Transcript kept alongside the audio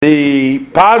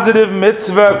positive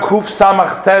mitzvah Kuf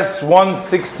Samach Tes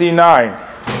 169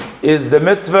 is the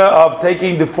mitzvah of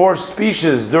taking the 4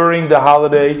 species during the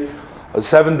holiday,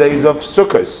 7 days of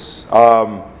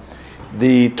Sukkot.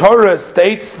 The Torah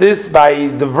states this by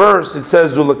the verse. It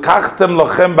says, "Ulekachtem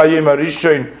lachem bayim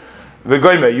harishon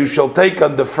v'goyme." You shall take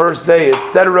on the first day,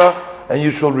 etc., and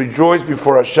you shall rejoice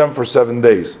before Hashem for 7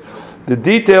 days. The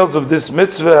details of this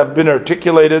mitzvah have been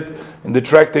articulated in the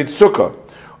tractate Sukkah.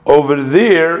 Over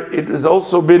there, it has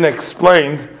also been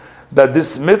explained that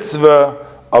this mitzvah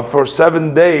for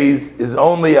 7 days is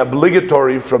only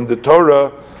obligatory from the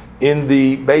Torah in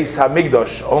the Beis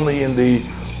Hamikdash, only in the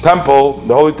temple,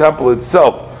 the holy temple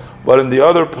itself. But in the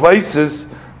other places,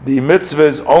 the mitzvah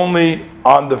is only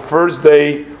on the first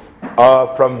day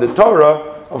from the Torah.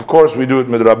 Of course, we do it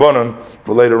midrabanan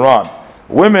for later on.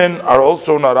 Women are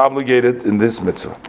also not obligated in this mitzvah.